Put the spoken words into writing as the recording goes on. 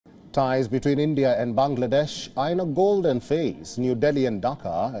Ties between India and Bangladesh are in a golden phase. New Delhi and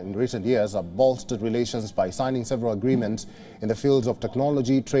Dhaka in recent years have bolstered relations by signing several agreements in the fields of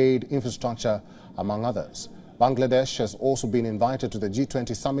technology, trade, infrastructure, among others. Bangladesh has also been invited to the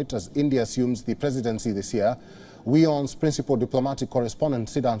G20 summit as India assumes the presidency this year. WION's principal diplomatic correspondent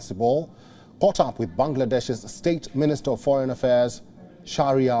Siddhan Sibol caught up with Bangladesh's State Minister of Foreign Affairs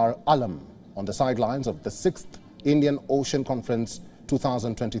Shahriar Alam on the sidelines of the 6th Indian Ocean Conference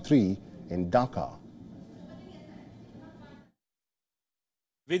 2023 in Dhaka.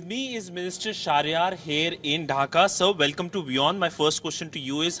 With me is Minister Shahriar here in Dhaka. Sir, welcome to WION. My first question to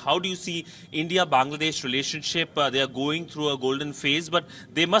you is, how do you see India-Bangladesh relationship? They are going through a golden phase, but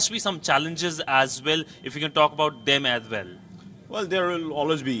there must be some challenges as well, if you can talk about them as well. Well, there will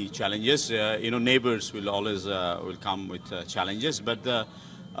always be challenges. Neighbors will always will come with challenges, but the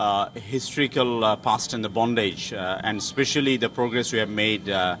historical past and the bondage, and especially the progress we have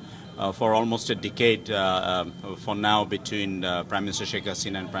made for almost a decade for now between Prime Minister Sheikh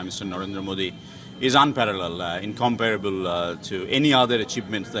Hasina and Prime Minister Narendra Modi is unparalleled, incomparable to any other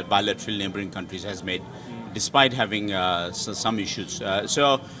achievements that bilateral neighboring countries has made, despite having some issues.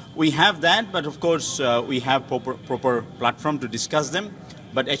 So we have that, but of course we have proper platform to discuss them.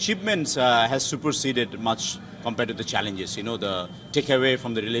 But achievements has superseded much compared to the challenges. You know, the takeaway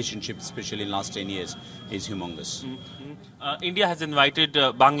from the relationship, especially in last 10 years, is humongous. India has invited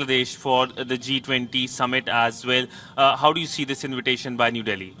Bangladesh for the G20 summit as well. How do you see this invitation by New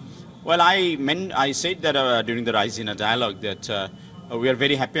Delhi? Well, I said that during the Raisina dialogue that we are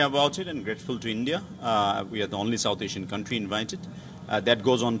very happy about it and grateful to India. We are the only South Asian country invited. That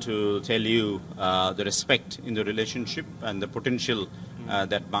goes on to tell you the respect in the relationship and the potential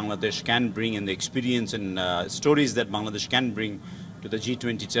that Bangladesh can bring, and the experience and stories that Bangladesh can bring to the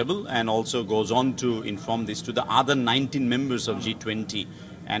G20 table, and also goes on to inform this to the other 19 members of G20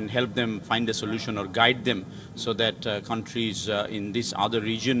 and help them find a solution or guide them so that countries in this other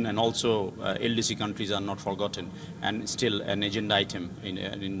region and also LDC countries are not forgotten and still an agenda item in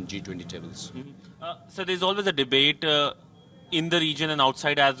G20 tables. So there's always a debate in the region and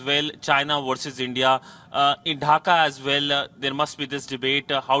outside as well, China versus India. In Dhaka as well, there must be this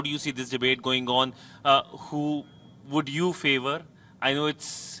debate. How do you see this debate going on? Who would you favor? I know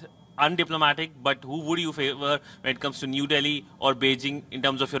it's undiplomatic, but who would you favor when it comes to New Delhi or Beijing in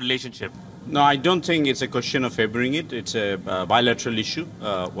terms of your relationship? No, I don't think it's a question of favoring it. It's a bilateral issue,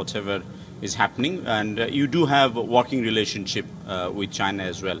 whatever is happening. And you do have a working relationship with China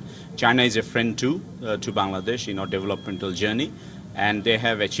as well. China is a friend too to Bangladesh in our developmental journey. And they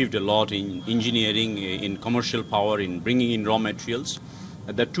have achieved a lot in engineering, in commercial power, in bringing in raw materials.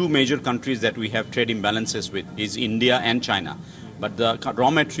 The two major countries that we have trade imbalances with is India and China. But the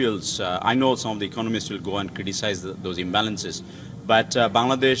raw materials, I know some of the economists will go and criticize those imbalances. But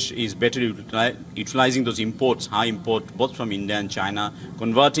Bangladesh is better utilizing those imports, high import, both from India and China,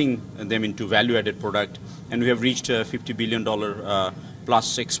 converting them into value-added product. And we have reached $50 billion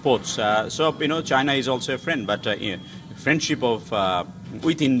plus exports. So, China is also a friend, but friendship of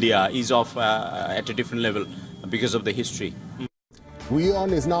with India is of at a different level because of the history.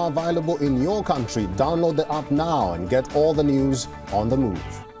 WION is now available in your country. Download the app now and get all the news on the move.